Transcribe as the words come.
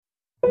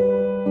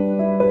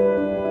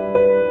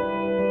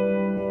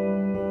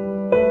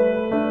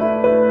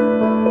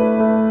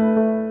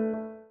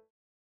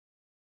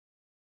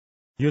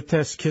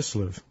Yutes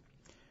Kislev,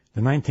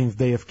 the 19th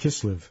day of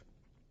Kislev,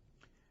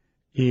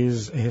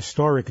 is a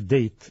historic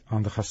date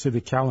on the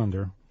Hasidic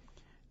calendar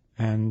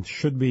and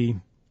should be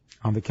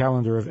on the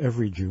calendar of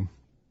every Jew,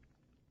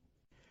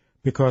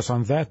 because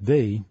on that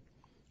day,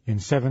 in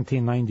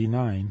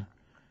 1799,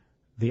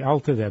 the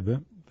Alter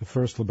Rebbe, the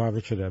first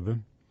Lubavitcher Rebbe,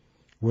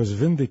 was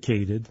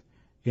vindicated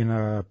in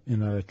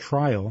a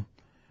trial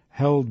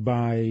held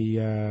by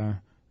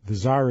the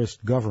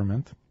Tsarist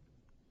government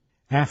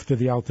after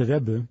the Alter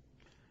Rebbe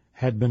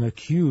had been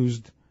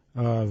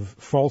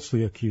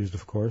falsely accused,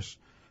 of course,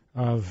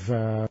 of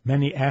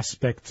many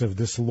aspects of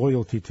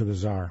disloyalty to the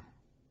Tsar.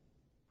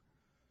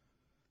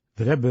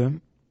 The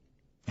Rebbe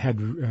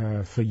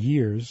had, for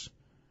years,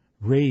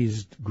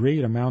 raised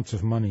great amounts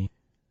of money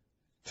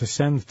to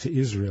send to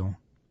Israel,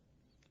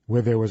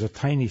 where there was a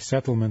tiny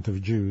settlement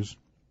of Jews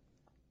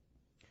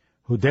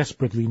who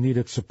desperately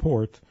needed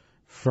support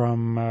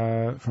from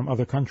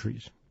other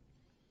countries.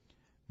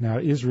 Now,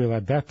 Israel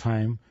at that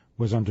time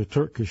was under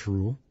Turkish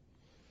rule,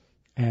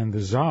 and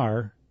the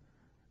Tsar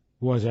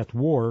was at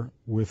war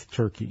with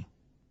Turkey.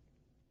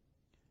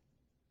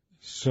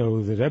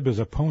 So the Rebbe's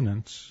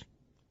opponents,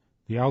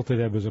 the Alter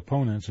Rebbe's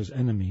opponents, his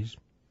enemies,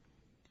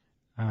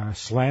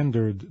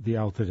 slandered the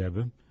Alter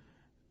Rebbe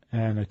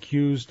and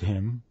accused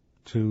him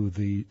to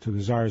the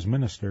Tsar's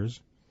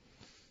ministers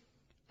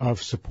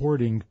of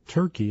supporting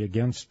Turkey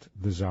against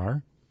the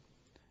Tsar,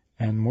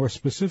 and more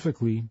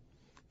specifically,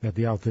 that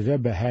the Alter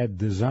Rebbe had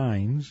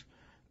designs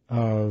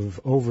of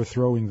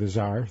overthrowing the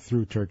Tsar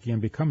through Turkey and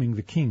becoming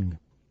the king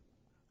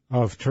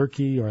of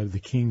Turkey or the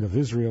king of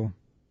Israel.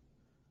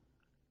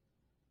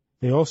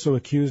 They also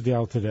accused the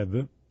Alter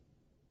Rebbe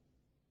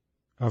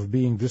of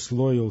being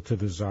disloyal to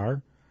the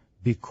Tsar,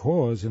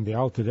 because in the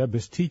Alter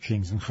Rebbe's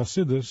teachings in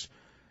Chassidus,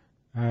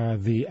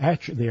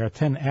 there are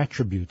 10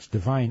 attributes,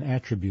 divine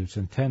attributes,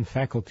 and 10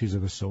 faculties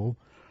of the soul,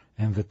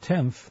 and the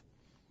 10th,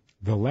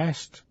 the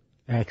last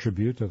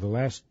attribute, or the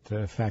last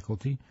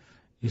faculty,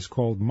 is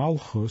called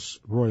Malchus,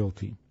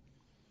 royalty.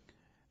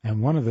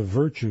 And one of the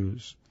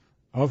virtues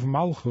of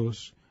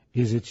Malchus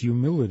is its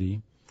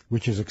humility,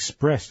 which is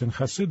expressed in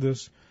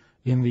Chassidus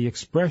in the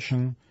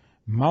expression,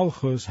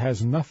 Malchus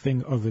has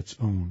nothing of its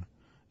own.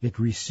 It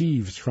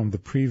receives from the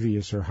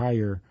previous or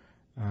higher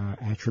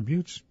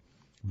attributes,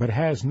 but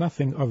has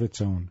nothing of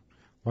its own,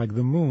 like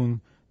the moon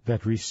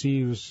that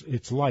receives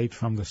its light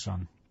from the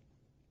sun.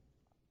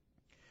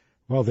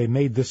 Well, they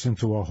made this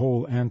into a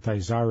whole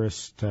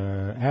anti-Tsarist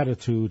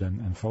attitude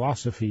and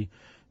philosophy,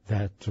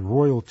 that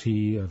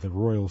royalty, the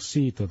royal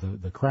seat, or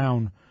the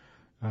crown,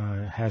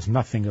 has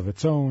nothing of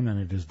its own, and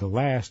it is the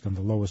last and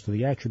the lowest of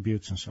the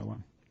attributes, and so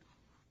on.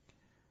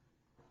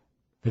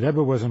 The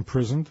Rebbe was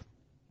imprisoned,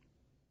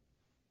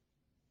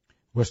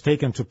 was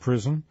taken to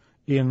prison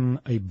in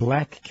a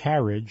black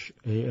carriage,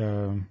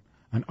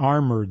 an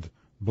armored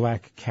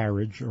black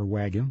carriage or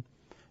wagon,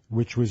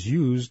 which was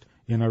used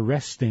in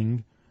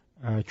arresting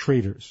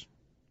traitors.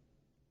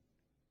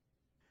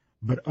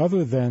 But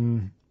other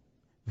than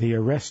the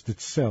arrest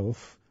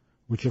itself,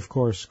 which of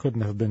course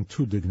couldn't have been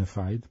too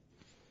dignified,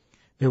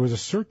 there was a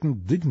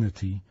certain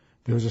dignity,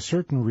 there was a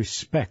certain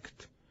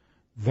respect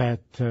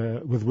that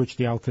with which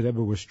the Alter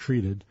Rebbe was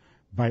treated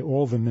by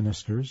all the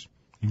ministers,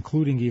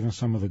 including even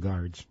some of the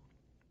guards.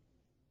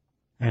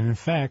 And in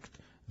fact,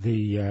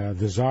 the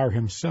Tsar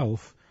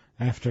himself,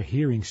 after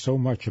hearing so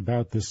much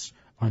about this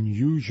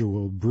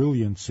unusual,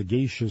 brilliant,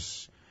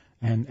 sagacious,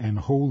 and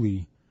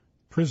holy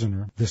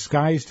prisoner,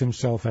 disguised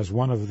himself as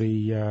one of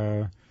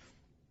the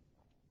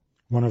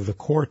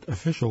court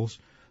officials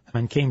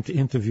and came to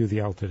interview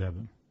the Alter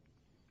Rebbe.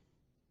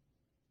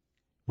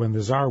 When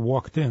the Tsar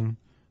walked in,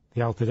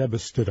 the Alter Rebbe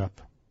stood up.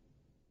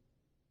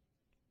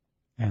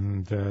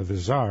 And the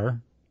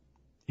Tsar,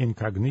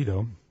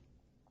 incognito,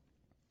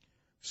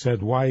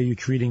 said, "Why are you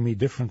treating me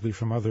differently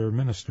from other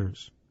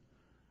ministers?"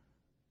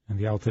 And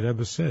the Alter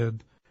Rebbe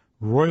said,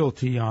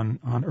 "Royalty on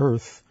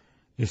earth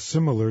is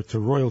similar to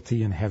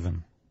royalty in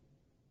heaven.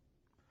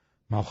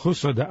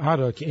 Malchusa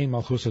da'ara ki ein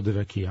malchusa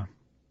d'rakia."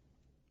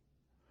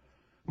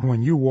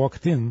 When you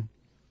walked in,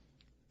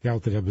 the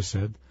Alter Rebbe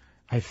said,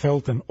 I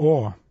felt an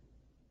awe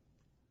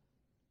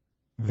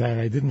that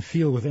I didn't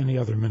feel with any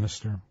other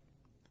minister.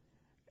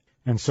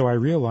 And so I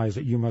realized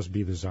that you must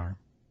be the Tsar.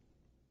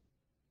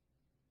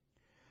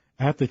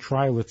 At the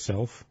trial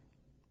itself,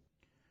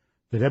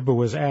 the Rebbe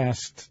was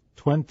asked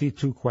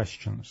 22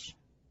 questions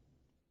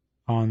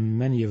on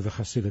many of the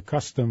Hasidic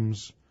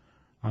customs,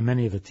 on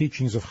many of the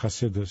teachings of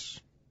Hasidus.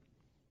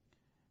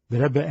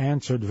 The Rebbe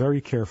answered very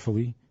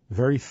carefully,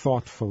 very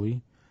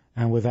thoughtfully,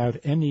 and without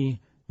any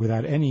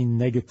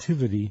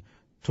negativity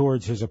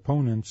towards his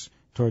opponents,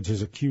 towards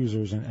his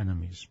accusers and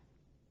enemies.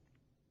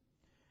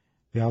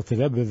 The Alter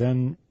Rebbe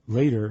then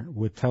later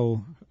would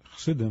tell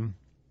Chassidim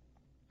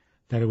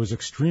that it was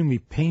extremely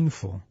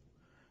painful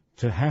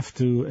to have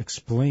to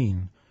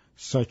explain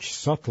such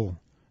subtle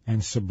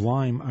and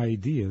sublime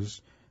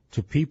ideas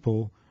to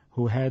people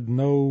who had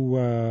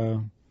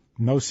no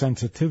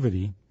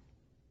sensitivity,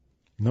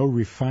 no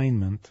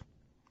refinement,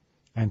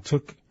 and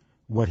took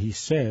what he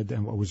said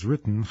and what was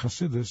written in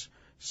Chassidus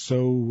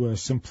so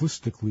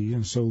simplistically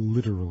and so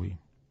literally.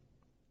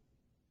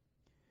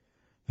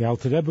 The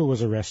Alter Rebbe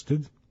was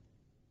arrested.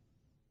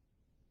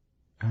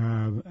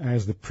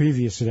 As the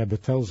previous Rebbe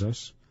tells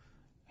us,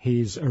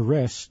 his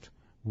arrest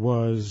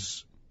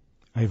was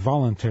a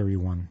voluntary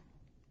one.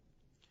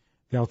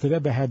 The Alter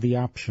Rebbe had the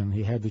option,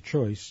 he had the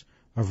choice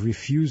of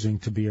refusing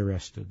to be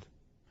arrested.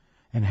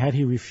 And had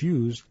he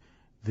refused,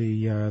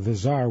 the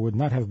Tsar would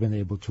not have been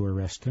able to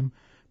arrest him,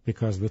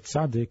 because the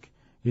tzaddik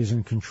is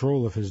in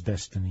control of his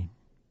destiny.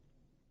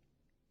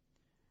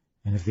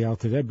 And if the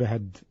Alter Rebbe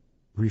had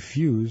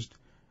refused,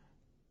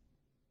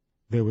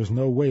 there was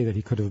no way that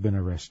he could have been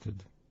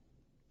arrested.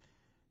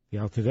 The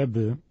Alter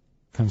Rebbe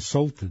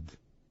consulted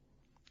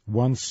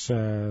once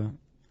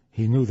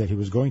he knew that he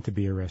was going to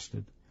be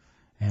arrested,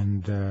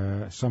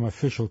 and some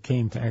official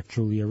came to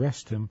actually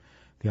arrest him.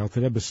 The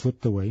Alter Rebbe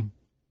slipped away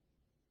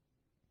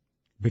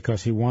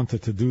because he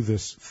wanted to do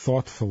this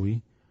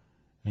thoughtfully,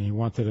 and he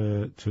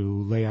wanted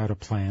to lay out a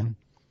plan.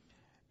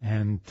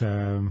 And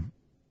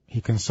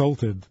he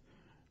consulted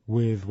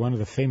with one of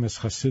the famous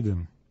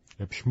Hasidim,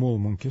 Reb Shmuel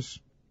Munkes,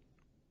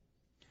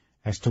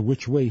 as to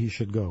which way he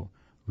should go: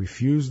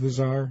 refuse the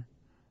Tsar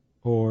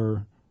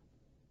or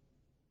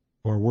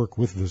work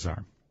with the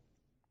Tsar.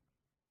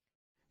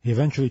 He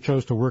eventually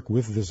chose to work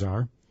with the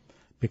Tsar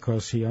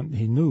because he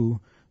knew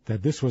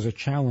that this was a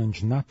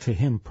challenge not to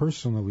him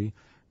personally,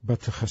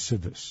 but to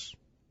Hasidus,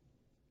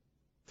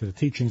 to the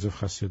teachings of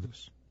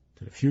Hasidus,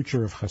 to the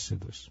future of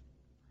Hasidus.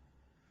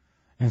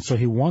 And so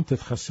he wanted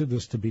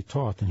Hasidus to be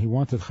taught, and he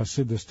wanted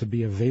Hasidus to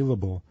be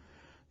available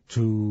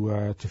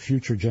to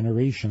future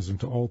generations and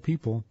to all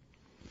people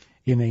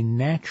in a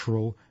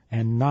natural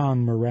and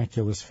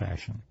non-miraculous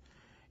fashion.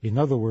 In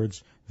other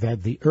words,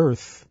 that the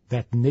earth,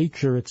 that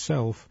nature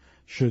itself,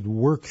 should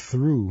work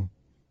through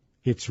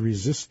its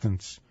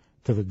resistance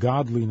to the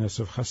godliness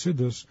of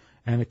Hasidus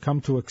and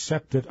come to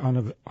accept it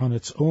on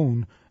its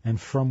own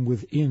and from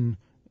within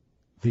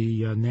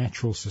the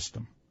natural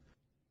system.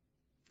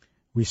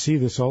 We see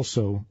this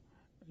also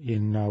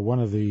in one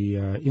of the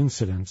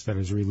incidents that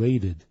is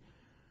related,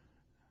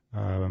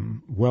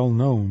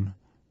 well-known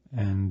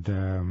and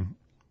an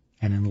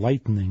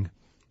enlightening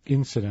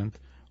incident,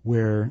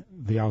 where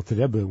the Alter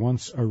Rebbe,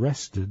 once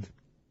arrested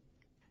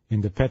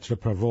in the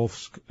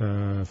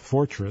Petropavlovsk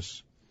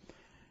fortress,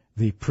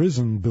 the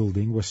prison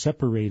building was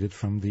separated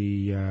from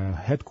the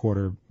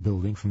headquarter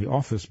building, from the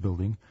office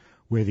building,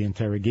 where the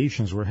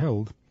interrogations were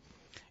held.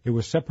 It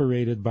was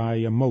separated by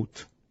a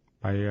moat,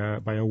 by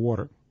a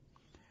water.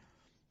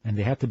 And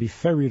they had to be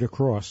ferried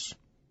across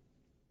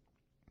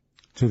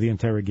to the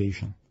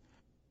interrogation.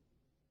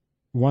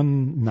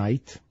 One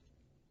night,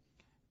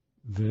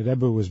 the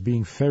Rebbe was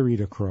being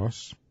ferried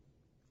across,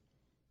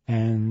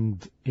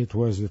 and it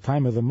was the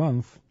time of the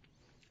month,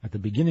 at the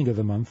beginning of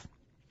the month,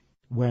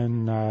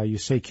 when you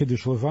say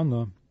Kiddush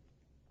Levana,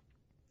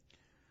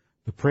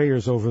 the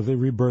prayers over the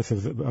rebirth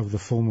of the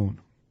full moon.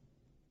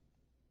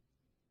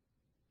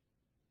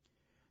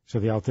 So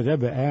the Alter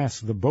Rebbe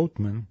asked the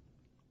boatman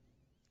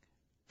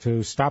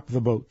to stop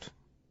the boat,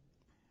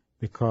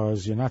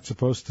 because you're not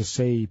supposed to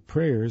say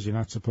prayers, you're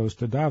not supposed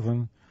to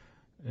daven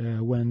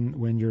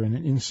when you're in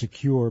an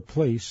insecure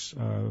place,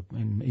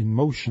 in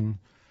motion,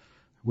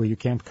 where you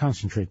can't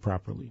concentrate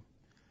properly.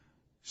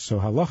 So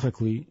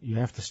halachically, you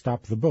have to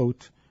stop the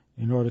boat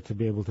in order to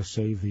be able to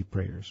say the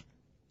prayers.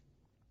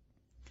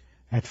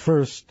 At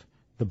first,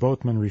 the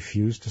boatman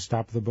refused to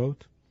stop the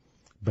boat,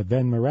 but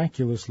then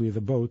miraculously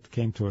the boat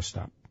came to a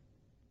stop.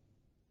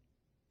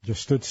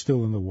 Just stood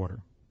still in the water.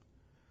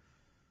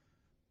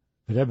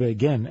 The Rebbe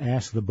again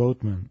asked the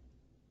boatman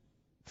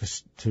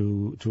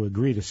to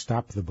agree to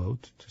stop the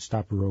boat, to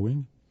stop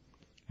rowing,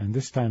 and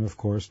this time, of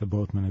course, the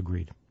boatman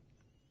agreed.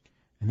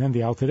 And then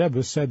the Alter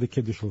Rebbe said the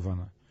Kiddush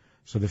Levana.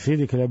 So the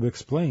Frierdiker Rebbe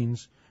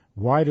explains,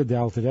 why did the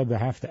Alter Rebbe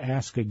have to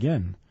ask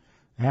again,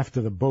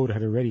 after the boat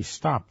had already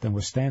stopped and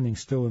was standing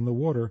still in the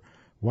water?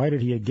 Why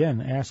did he again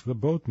ask the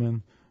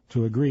boatman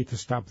to agree to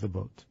stop the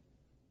boat?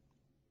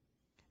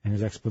 And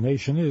his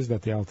explanation is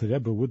that the Alter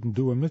Rebbe wouldn't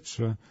do a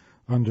mitzvah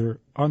under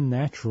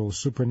unnatural,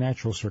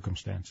 supernatural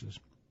circumstances.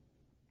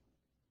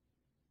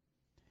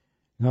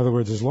 In other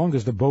words, as long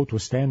as the boat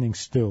was standing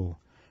still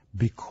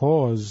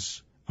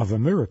because of a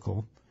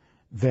miracle,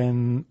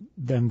 then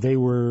they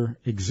were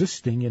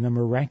existing in a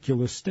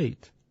miraculous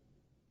state.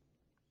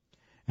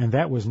 And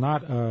that was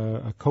not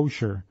a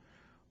kosher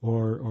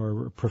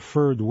or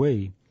preferred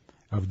way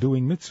of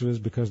doing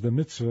mitzvahs, because the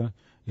mitzvah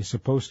is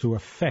supposed to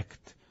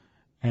affect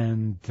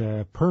and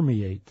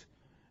permeate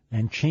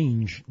and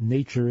change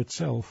nature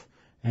itself.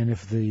 And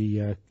if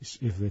the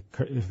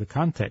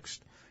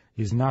context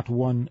is not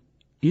one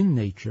in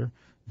nature,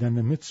 then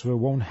the mitzvah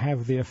won't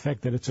have the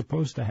effect that it's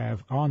supposed to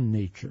have on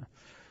nature.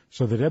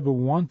 So the Rebbe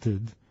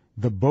wanted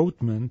the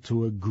boatman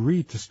to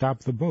agree to stop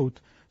the boat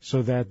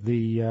so that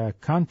the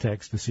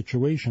context, the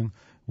situation,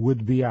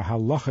 would be a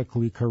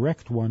halachically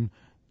correct one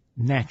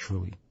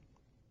naturally,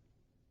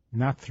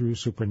 not through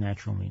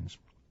supernatural means.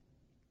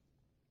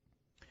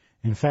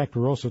 In fact,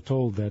 we're also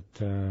told that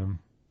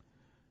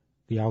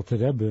the Alter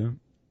Rebbe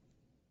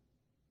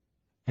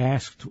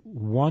asked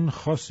one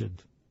chassid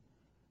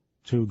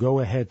to go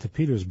ahead to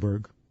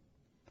Petersburg,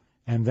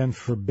 and then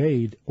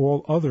forbade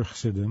all other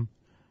chassidim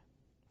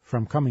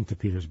from coming to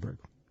Petersburg.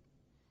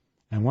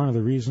 And one of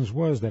the reasons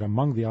was that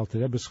among the Alter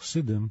Rebbe's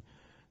chassidim,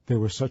 there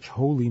were such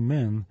holy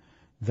men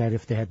that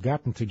if they had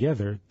gotten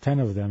together, 10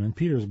 of them in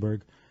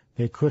Petersburg,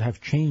 they could have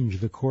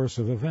changed the course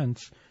of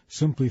events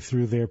simply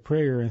through their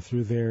prayer and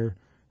through their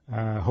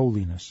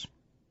holiness,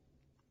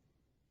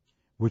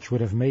 which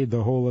would have made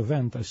the whole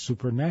event a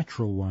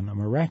supernatural one, a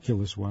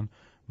miraculous one,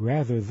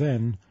 rather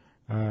than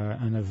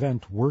an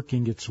event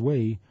working its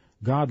way,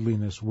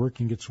 godliness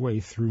working its way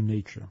through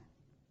nature.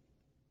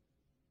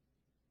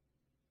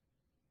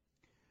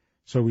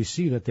 So we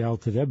see that the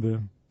Alter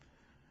Rebbe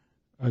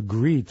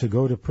agreed to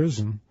go to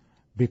prison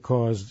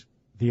because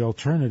the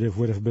alternative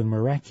would have been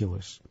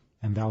miraculous,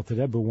 and the Alter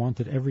Rebbe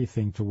wanted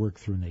everything to work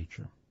through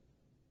nature.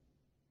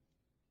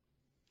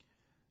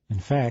 In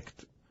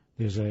fact,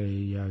 there's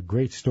a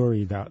great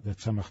story that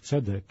Tzemach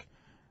Tzedek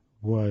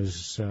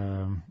was...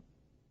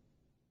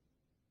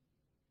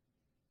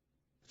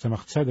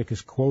 Tzemach Tzedek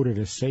is quoted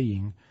as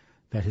saying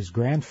that his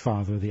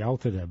grandfather, the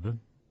Alter Rebbe,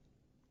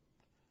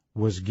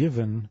 was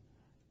given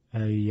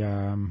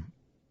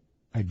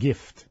a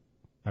gift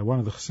by one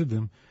of the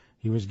Chassidim.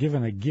 He was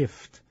given a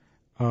gift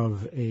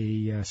of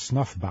a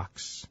snuff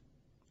box,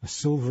 a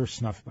silver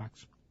snuff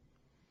box.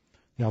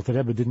 The Alter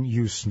Rebbe didn't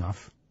use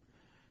snuff,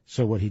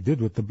 so what he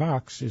did with the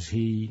box is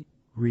he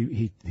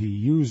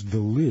used the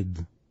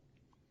lid,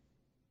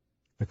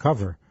 the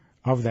cover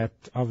of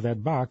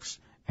that box,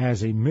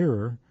 as a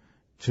mirror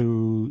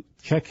to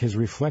check his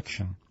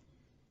reflection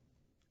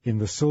in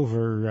the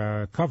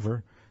silver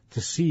cover to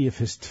see if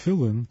his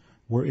tefillin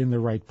were in the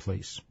right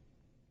place.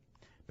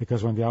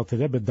 Because when the Alter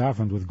Rebbe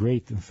davened with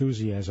great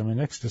enthusiasm and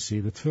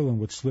ecstasy, the tefillin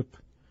would slip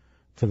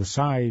to the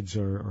sides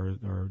or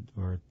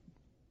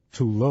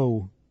too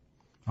low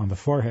on the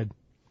forehead.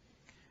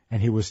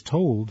 And he was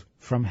told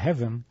from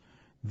heaven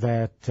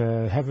that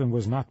heaven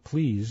was not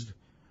pleased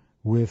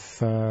with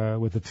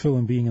the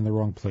tefillin being in the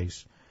wrong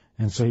place.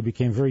 And so he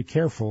became very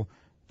careful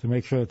to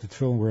make sure that the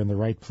tefillin were in the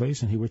right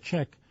place, and he would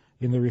check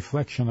in the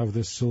reflection of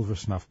this silver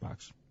snuff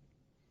box.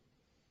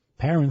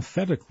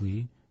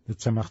 Parenthetically, the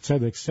Tzemach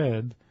Tzedek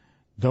said,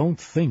 don't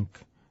think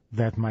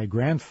that my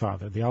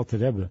grandfather, the Alter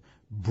Rebbe,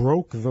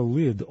 broke the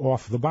lid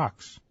off the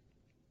box.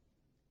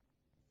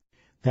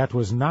 That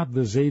was not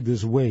the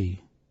Zayda's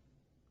way.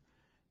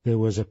 There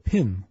was a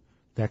pin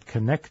that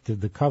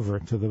connected the cover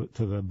to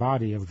the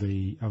body of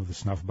the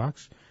snuff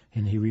box,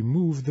 and he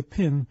removed the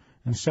pin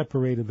and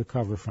separated the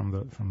cover from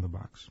the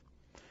box.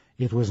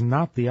 It was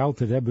not the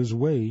Alter Rebbe's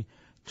way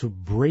to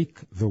break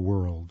the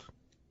world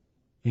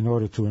in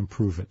order to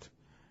improve it.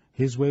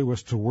 His way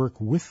was to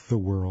work with the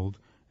world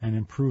and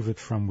improve it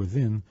from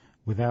within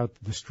without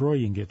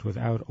destroying it,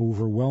 without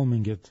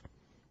overwhelming it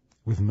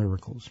with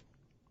miracles.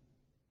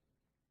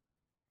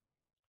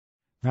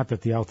 Not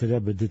that the Alter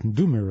Rebbe didn't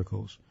do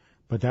miracles,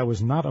 but that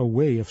was not a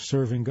way of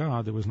serving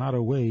God. It was not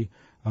a way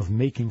of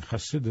making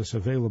Chassidus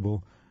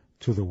available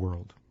to the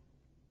world.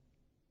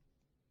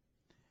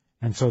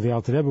 And so the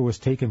Alter Rebbe was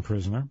taken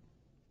prisoner,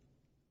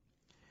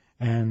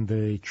 and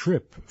the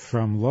trip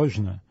from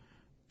Lozhne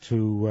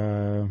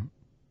to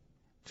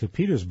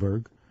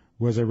Petersburg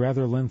was a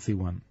rather lengthy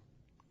one.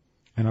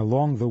 And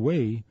along the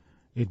way,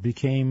 it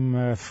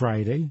became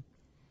Friday,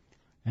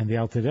 and the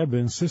Alter Rebbe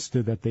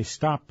insisted that they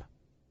stop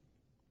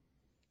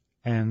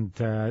and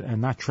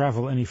not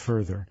travel any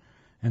further.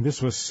 And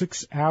this was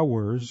 6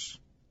 hours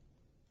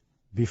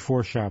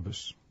before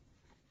Shabbos.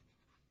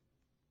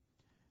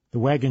 The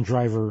wagon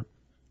driver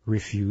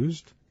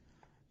refused,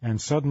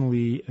 and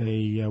suddenly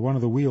one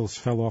of the wheels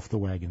fell off the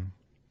wagon.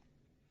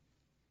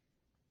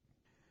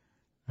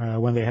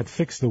 When they had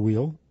fixed the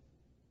wheel,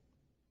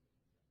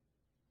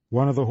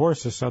 one of the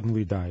horses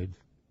suddenly died.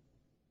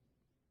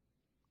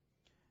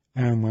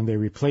 And when they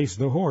replaced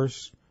the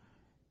horse,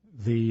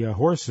 the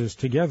horses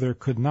together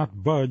could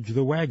not budge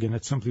the wagon.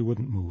 It simply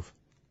wouldn't move.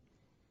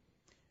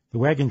 The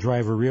wagon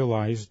driver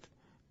realized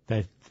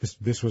that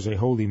this was a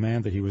holy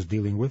man that he was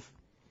dealing with,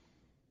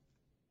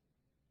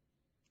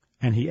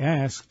 and he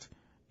asked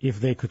if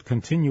they could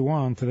continue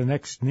on to the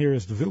next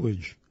nearest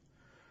village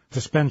to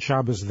spend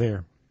Shabbos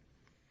there.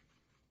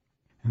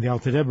 And the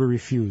Alter Rebbe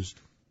refused.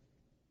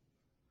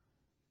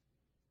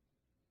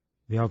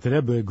 The Alter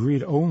Rebbe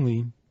agreed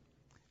only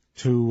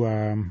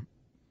to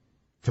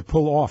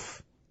pull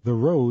off the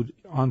road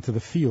onto the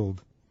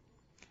field,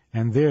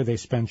 and there they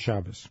spent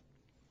Shabbos.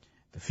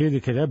 The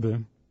Frierdiker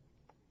Rebbe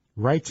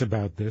writes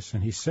about this,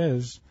 and he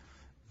says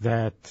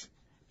that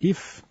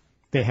if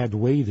they had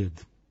waited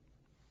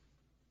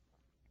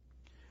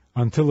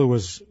until it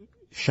was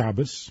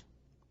Shabbos,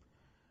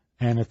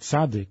 and a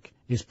tzaddik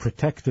is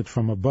protected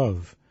from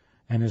above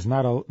and is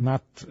not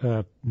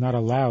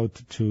allowed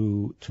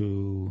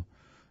to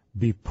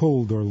be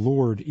pulled or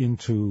lured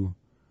into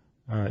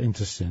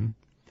sin.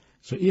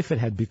 So if it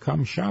had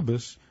become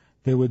Shabbos,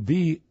 it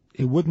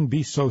wouldn't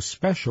be so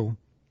special,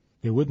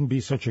 it wouldn't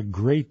be such a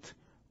great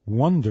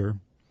wonder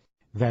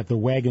that the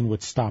wagon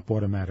would stop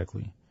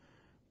automatically.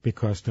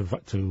 because to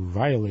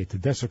violate, to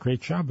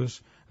desecrate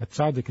Shabbos, a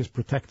tzaddik is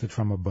protected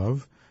from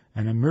above,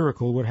 and a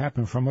miracle would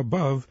happen from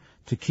above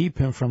to keep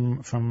him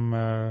from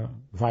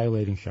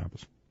violating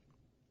Shabbos.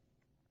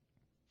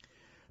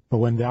 But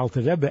when the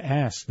Alter Rebbe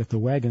asked that the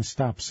wagon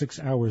stop 6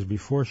 hours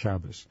before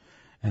Shabbos,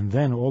 and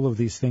then all of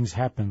these things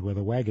happened where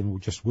the wagon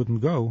just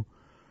wouldn't go,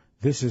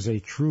 this is a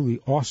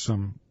truly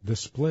awesome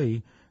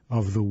display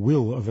of the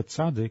will of a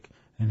tzaddik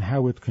and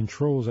how it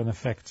controls and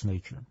affects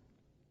nature.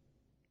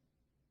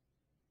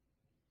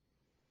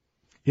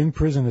 In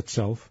prison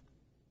itself,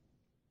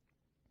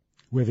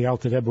 where the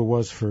Alter Rebbe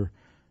was for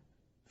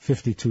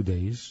 52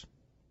 days,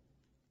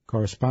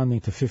 corresponding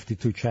to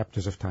 52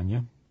 chapters of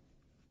Tanya,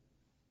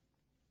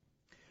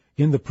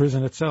 in the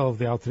prison itself,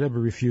 the Alter Rebbe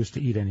refused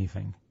to eat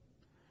anything.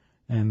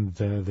 And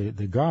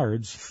the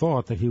guards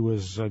thought that he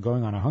was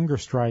going on a hunger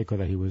strike, or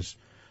that he was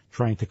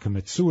trying to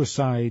commit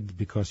suicide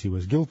because he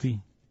was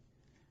guilty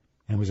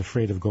and was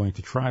afraid of going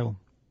to trial.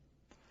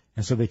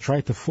 And so they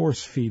tried to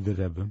force feed the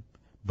Rebbe,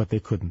 but they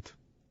couldn't.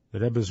 The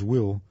Rebbe's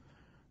will,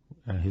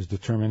 his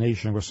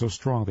determination was so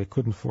strong they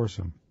couldn't force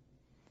him.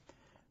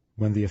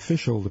 When the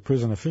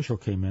prison official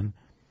came in,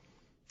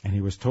 and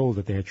he was told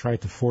that they had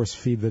tried to force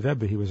feed the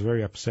Rebbe, he was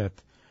very upset.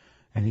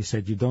 And he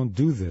said, "You don't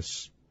do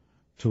this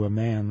to a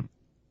man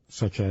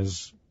such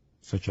as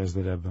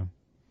the Rebbe."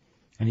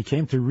 And he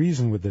came to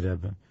reason with the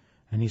Rebbe,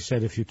 and he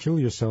said, "If you kill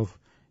yourself,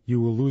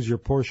 you will lose your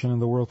portion in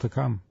the world to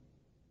come."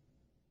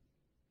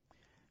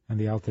 And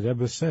the Alter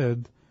Rebbe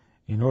said,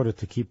 "In order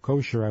to keep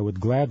kosher, I would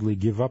gladly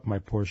give up my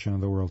portion in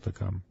the world to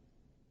come."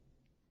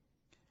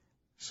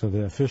 So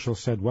the official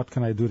said, "What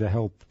can I do to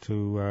help?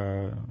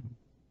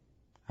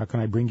 How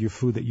can I bring you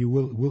food that you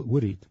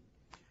would eat?"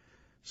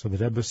 So the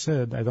Rebbe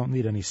said, "I don't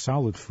need any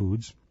solid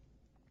foods,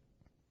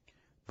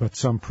 but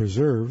some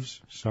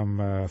preserves,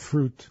 some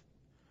fruit,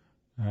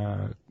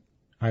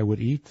 I would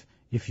eat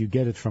if you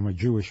get it from a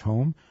Jewish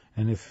home,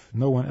 and if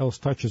no one else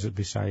touches it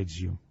besides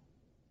you."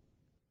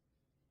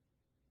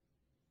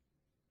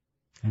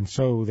 And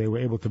so they were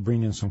able to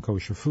bring in some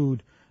kosher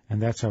food,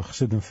 and that's how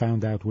Chassidim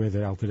found out where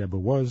the Alter Rebbe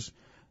was.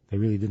 They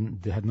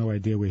had no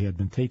idea where he had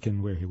been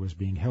taken, where he was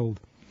being held.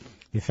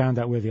 They found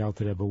out where the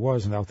Alter Rebbe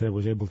was, and the Alter Rebbe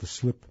was able to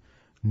slip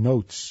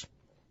notes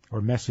or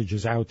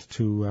messages out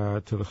to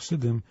the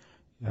Chassidim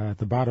at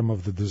the bottom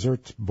of the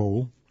dessert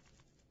bowl,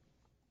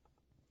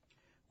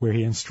 where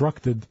he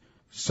instructed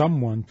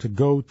someone to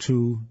go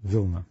to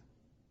Vilna.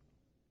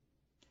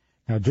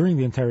 Now, during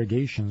the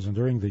interrogations and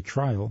during the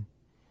trial,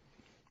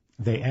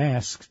 they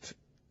asked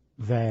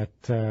that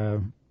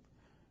the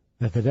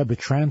Rebbe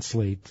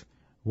translate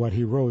what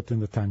he wrote in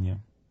the Tanya,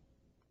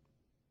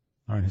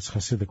 or in his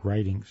Hasidic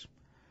writings.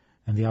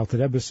 And the Alter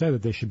Rebbe said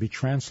that they should be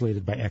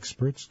translated by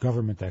experts,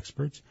 government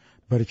experts,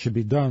 but it should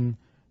be done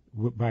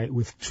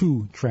with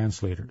two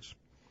translators.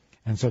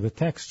 And so the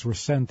texts were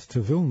sent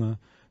to Vilna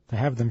to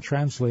have them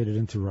translated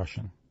into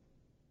Russian.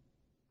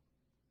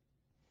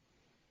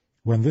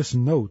 When this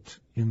note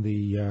in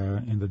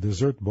the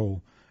dessert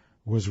bowl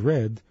was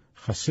read,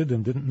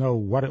 Hasidim didn't know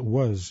what it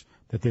was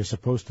that they're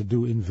supposed to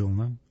do in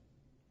Vilna,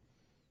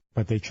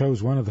 but they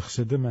chose one of the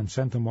Hasidim and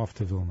sent him off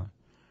to Vilna.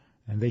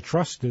 And they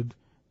trusted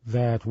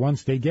that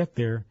once they get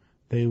there,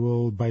 they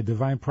will, by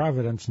divine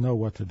providence, know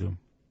what to do.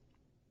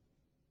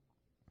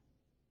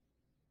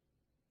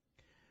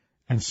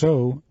 And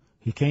so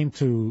he came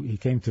to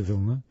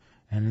Vilna,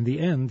 and in the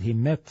end, he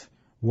met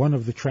one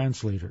of the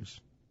translators.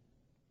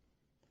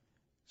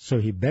 So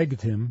he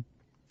begged him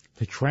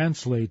to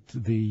translate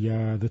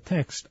the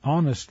text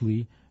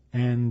honestly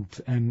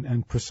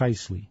and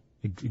precisely,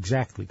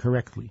 exactly,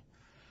 correctly.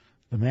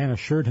 The man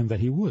assured him that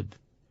he would,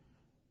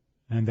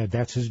 and that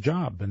that's his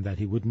job, and that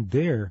he wouldn't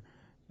dare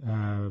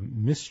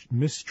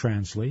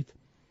mistranslate,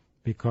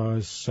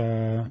 because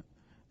there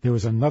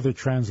was another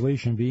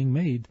translation being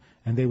made,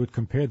 and they would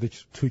compare the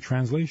two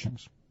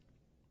translations.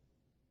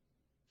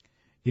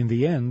 In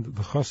the end,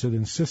 the chassid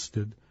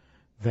insisted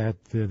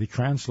that the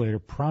translator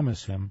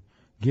promise him,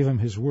 give him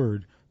his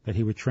word, that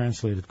he would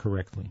translate it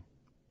correctly.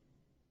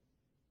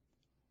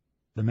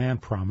 The man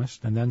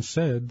promised, and then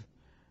said,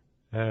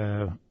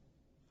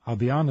 "I'll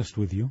be honest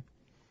with you,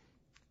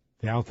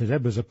 the Alter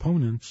Rebbe's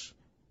opponents,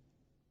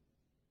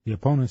 the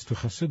opponents to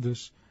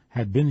Chassidus,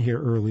 had been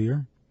here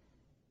earlier,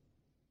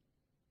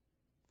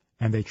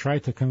 and they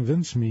tried to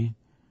convince me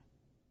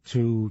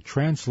to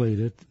translate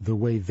it the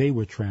way they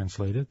would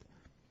translate it,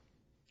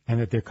 and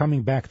that they're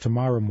coming back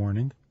tomorrow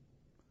morning,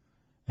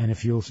 and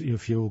if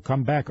you'll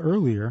come back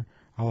earlier,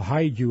 I'll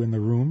hide you in the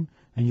room,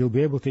 and you'll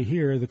be able to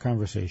hear the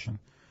conversation."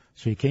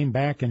 So he came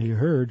back and he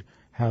heard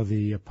how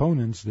the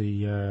opponents,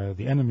 the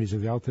enemies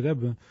of the Alter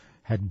Rebbe,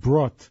 had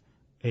brought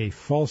a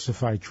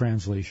falsified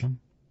translation,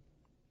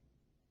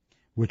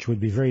 which would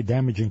be very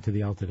damaging to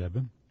the Alter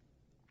Rebbe.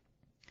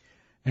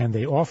 And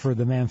they offered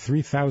the man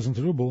 3,000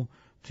 ruble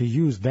to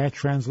use that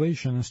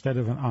translation instead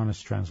of an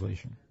honest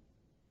translation.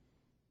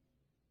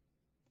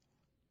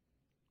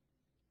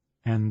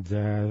 And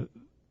the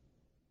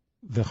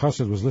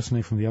chassid was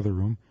listening from the other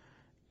room,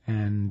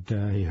 and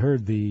he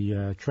heard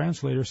the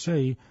translator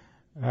say,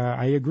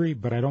 "I agree,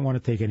 but I don't want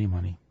to take any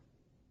money."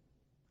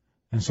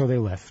 And so they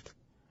left.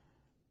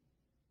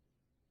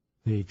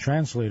 The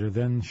translator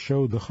then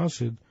showed the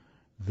Chassid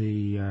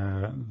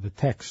the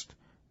text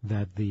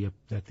that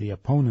the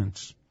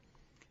opponents,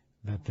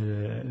 that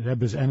the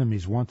Rebbe's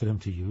enemies wanted him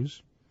to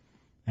use,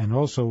 and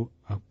also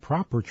a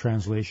proper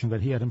translation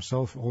that he had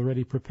himself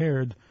already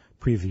prepared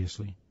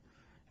previously.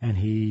 And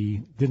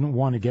he didn't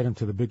want to get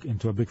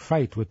into a big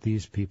fight with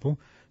these people,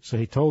 so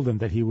he told them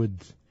that he would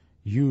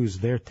use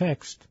their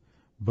text,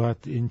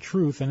 but in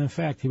truth and in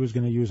fact he was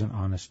going to use an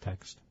honest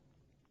text.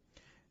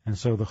 And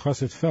so the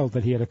Chassid felt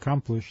that he had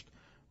accomplished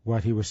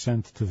what he was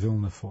sent to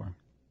Vilna for.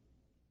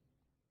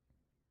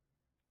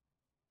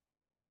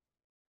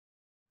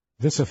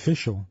 This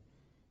official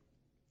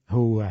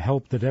who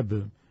helped the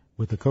Rebbe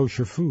with the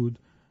kosher food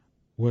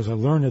was a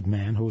learned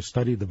man who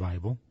studied the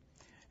Bible,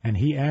 and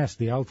he asked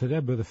the Alter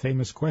Rebbe the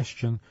famous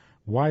question,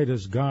 why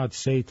does God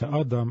say to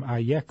Adam,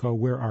 Ayeka,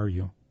 where are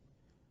you?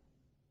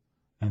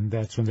 And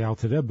that's when the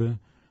Alter Rebbe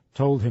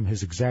told him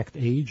his exact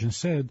age and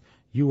said,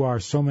 you are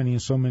so many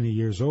and so many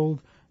years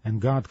old,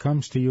 and God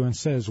comes to you and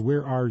says,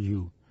 where are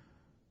you?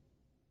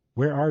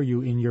 Where are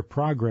you in your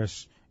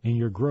progress, in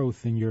your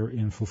growth,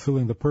 in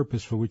fulfilling the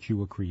purpose for which you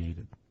were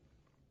created?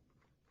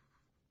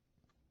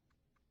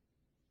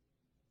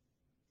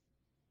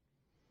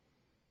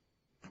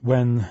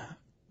 When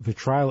the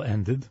trial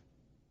ended,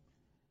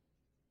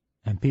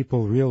 and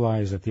people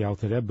realized that the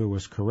Alter Rebbe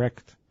was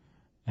correct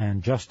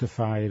and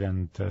justified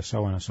and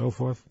so on and so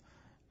forth,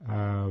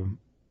 and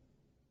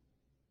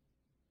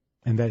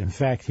that in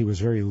fact he was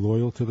very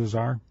loyal to the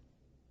Tsar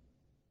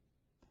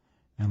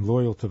and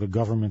loyal to the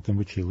government in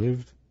which he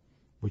lived,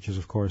 which is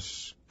of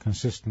course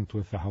consistent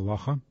with the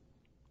halacha.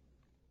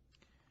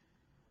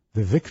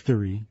 The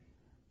victory,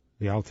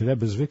 the Alter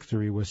Rebbe's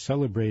victory, was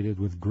celebrated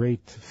with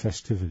great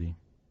festivity.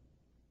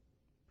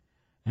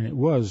 And it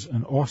was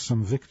an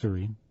awesome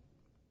victory.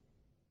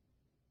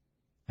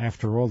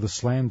 After all the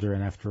slander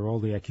and after all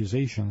the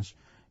accusations,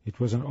 it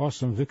was an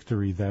awesome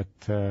victory that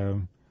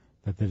the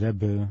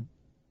Rebbe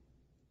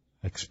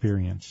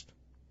experienced.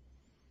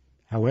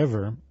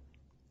 However,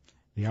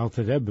 the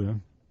Alter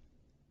Rebbe,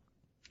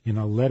 in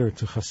a letter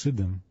to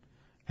Hasidim,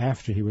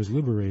 after he was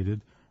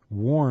liberated,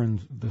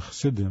 warned the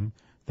Hasidim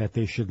that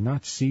they should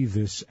not see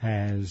this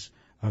as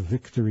a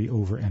victory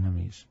over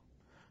enemies,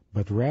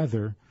 but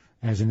rather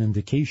as an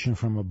indication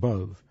from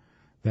above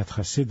that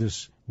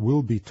Hasidus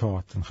will be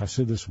taught, and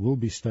Hasidus will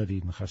be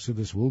studied, and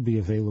Hasidus will be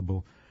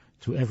available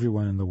to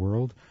everyone in the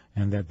world,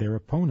 and that their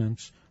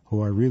opponents,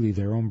 who are really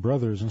their own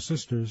brothers and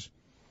sisters,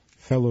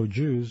 fellow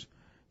Jews,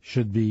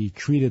 should be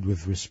treated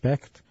with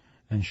respect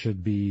and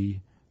should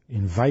be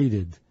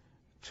invited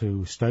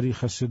to study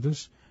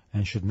Hasidus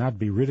and should not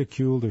be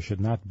ridiculed or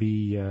should not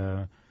be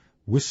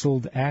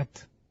whistled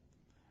at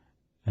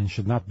and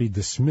should not be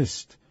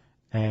dismissed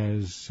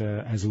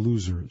as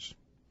losers,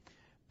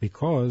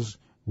 because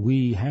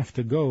we have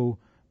to go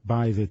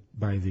by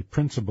the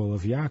principle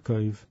of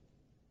Yaakov,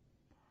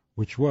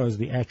 which was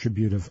the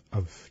attribute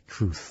of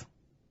truth.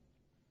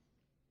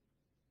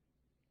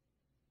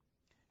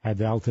 Had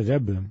the Alter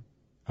Rebbe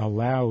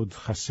allowed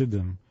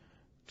Hasidim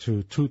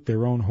to toot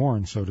their own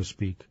horn, so to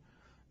speak,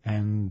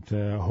 and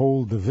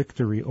hold the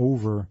victory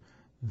over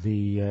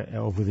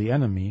the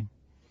enemy,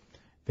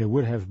 there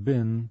would have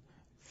been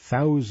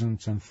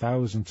thousands and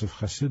thousands of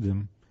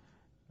Hasidim,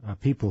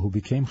 people who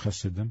became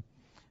Hasidim.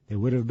 There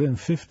would have been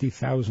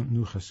 50,000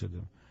 new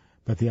Hasidim.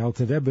 But the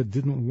Alter Rebbe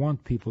didn't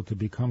want people to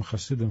become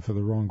Hasidim for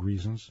the wrong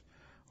reasons,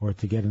 or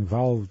to get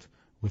involved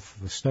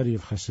with the study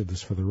of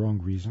Hasidus for the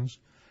wrong reasons,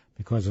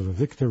 because of a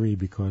victory,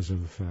 because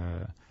of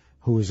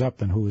who is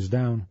up and who is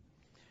down.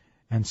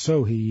 And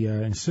so he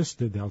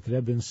insisted, the Alter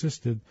Rebbe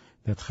insisted,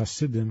 that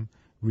Hasidim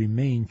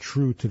remain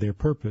true to their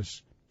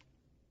purpose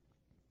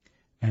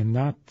and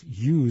not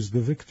use the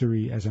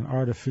victory as an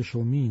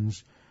artificial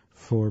means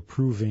for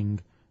proving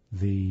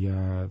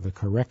the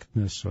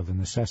correctness or the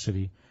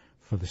necessity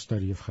for the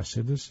study of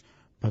Hasidus,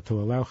 but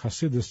to allow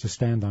Hasidus to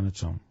stand on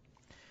its own.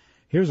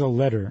 Here's a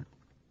letter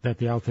that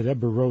the Alter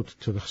Rebbe wrote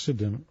to the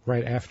Hasidim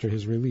right after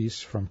his release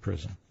from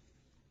prison.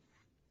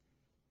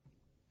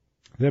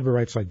 The Rebbe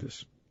writes like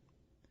this: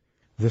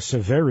 the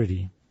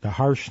severity, the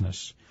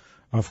harshness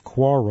of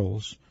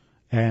quarrels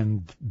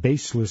and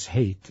baseless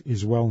hate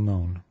is well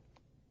known.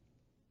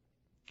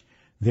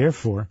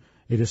 Therefore,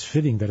 it is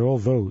fitting that all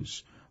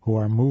those who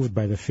are moved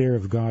by the fear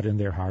of God in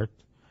their heart,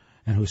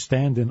 and who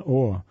stand in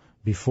awe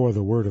before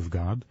the Word of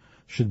God,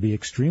 should be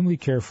extremely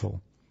careful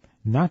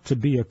not to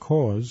be a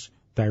cause,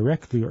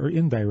 directly or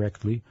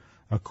indirectly,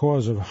 a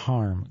cause of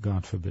harm,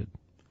 God forbid.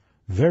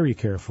 Very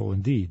careful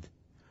indeed,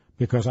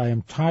 because I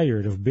am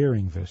tired of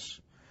bearing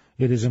this.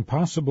 It is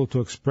impossible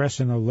to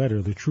express in a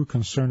letter the true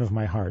concern of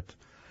my heart,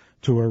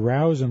 to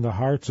arouse in the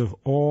hearts of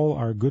all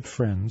our good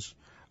friends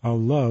a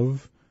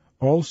love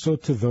also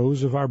to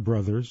those of our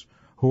brothers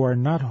who are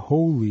not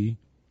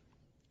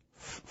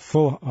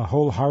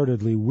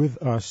wholeheartedly with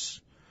us,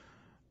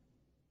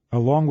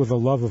 along with the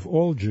love of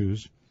all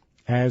Jews,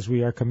 as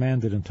we are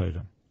commanded in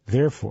Torah.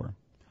 Therefore,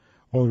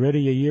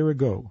 already a year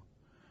ago,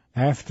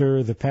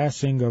 after the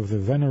passing of the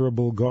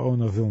Venerable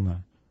Gaon of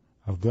Vilna,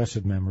 of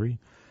blessed memory,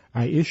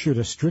 I issued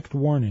a strict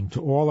warning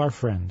to all our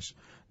friends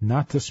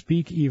not to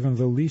speak even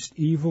the least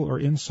evil or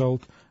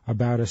insult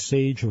about a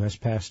sage who has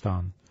passed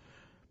on,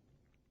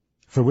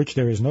 for which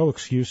there is no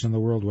excuse in the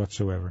world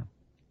whatsoever.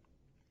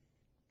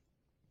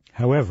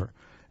 However,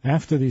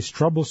 after these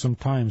troublesome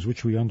times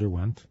which we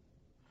underwent,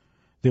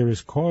 there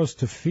is cause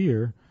to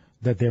fear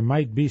that there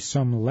might be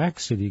some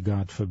laxity,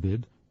 God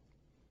forbid,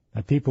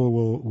 that people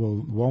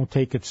won't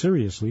take it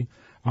seriously,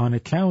 on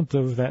account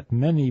of that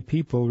many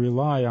people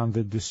rely on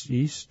the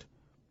deceased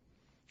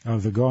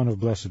of the gone of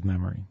blessed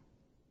memory.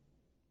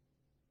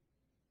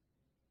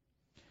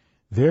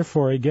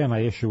 Therefore, again,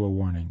 I issue a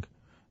warning,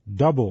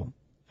 double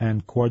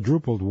and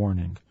quadrupled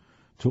warning,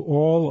 to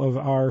all of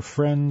our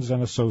friends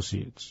and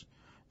associates,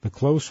 the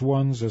close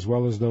ones as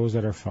well as those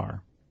that are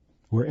far,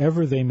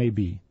 wherever they may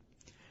be,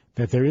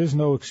 that there is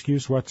no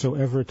excuse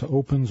whatsoever to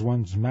open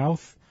one's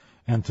mouth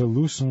and to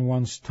loosen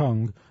one's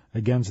tongue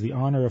against the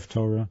honor of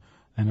Torah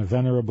and a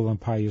venerable and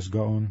pious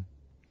Gaon.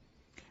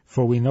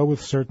 For we know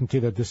with certainty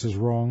that this is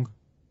wrong,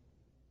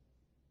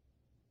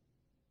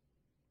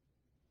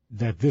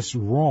 that this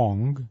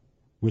wrong,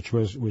 which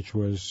was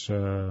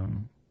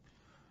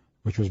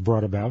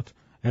brought about,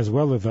 as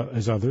well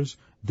as others,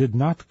 did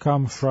not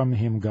come from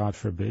him, God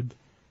forbid.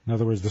 In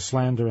other words, the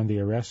slander and the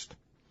arrest.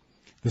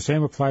 The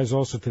same applies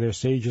also to their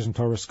sages and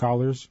Torah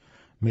scholars.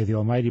 May the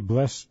Almighty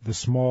bless the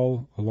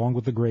small along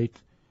with the great,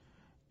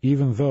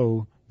 even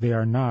though they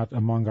are not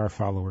among our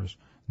followers.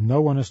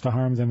 No one is to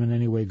harm them in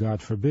any way,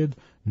 God forbid,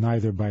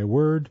 neither by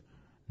word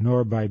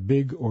nor by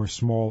big or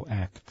small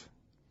act.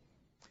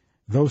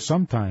 Though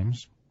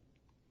sometimes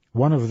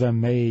one of them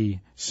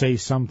may say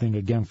something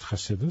against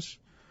Hasidus,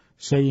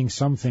 saying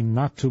something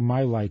not to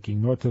my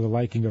liking nor to the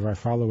liking of our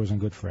followers and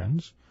good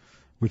friends,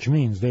 which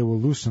means they will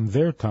loosen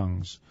their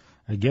tongues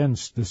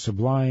against the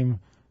sublime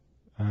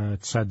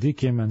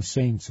tzaddikim and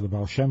saints, the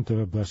Baal Shem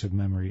Tov of blessed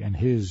memory, and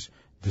his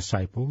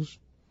disciples.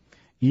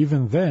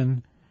 Even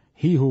then,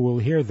 he who will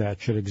hear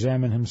that should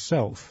examine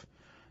himself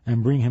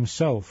and bring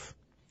himself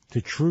to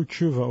true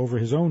tshuva over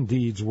his own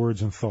deeds,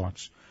 words, and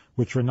thoughts,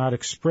 which were not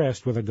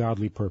expressed with a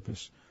godly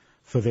purpose.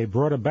 For they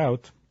brought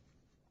about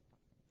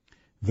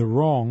the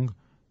wrong,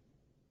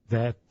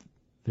 that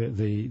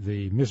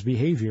the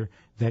misbehavior,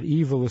 that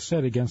evil is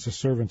said against the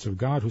servants of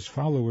God, whose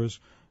followers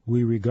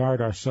we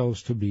regard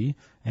ourselves to be,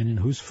 and in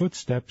whose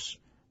footsteps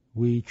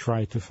we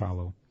try to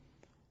follow.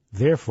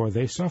 Therefore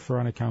they suffer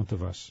on account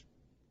of us.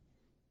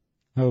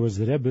 In other words,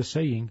 the Rebbe is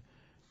saying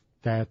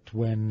that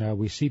when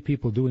we see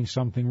people doing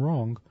something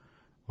wrong,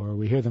 or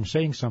we hear them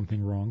saying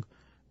something wrong,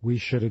 we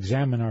should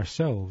examine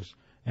ourselves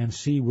and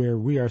see where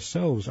we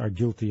ourselves are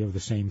guilty of the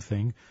same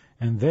thing,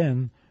 and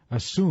then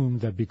assume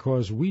that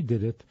because we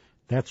did it,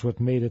 that's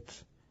what made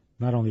it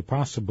not only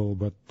possible,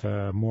 but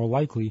more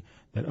likely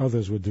that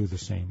others would do the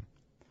same.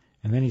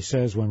 And then he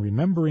says, when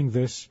remembering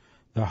this,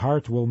 the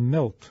heart will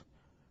melt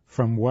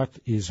from what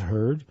is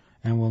heard,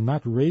 and will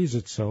not raise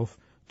itself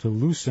to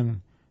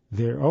loosen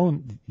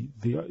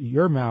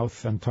your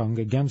mouth and tongue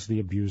against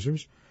the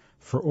abusers,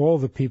 for all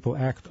the people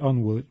act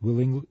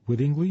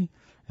unwittingly,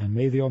 and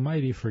may the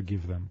Almighty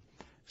forgive them.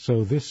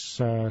 So this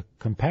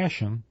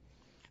compassion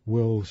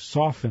will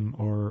soften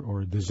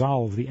or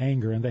dissolve the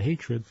anger and the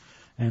hatred,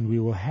 and we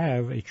will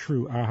have a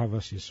true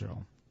Ahavas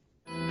Yisrael.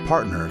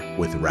 Partner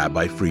with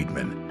Rabbi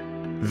Friedman.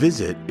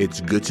 Visit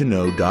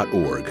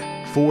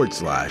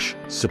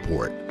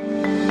itsgoodtoknow.org/support.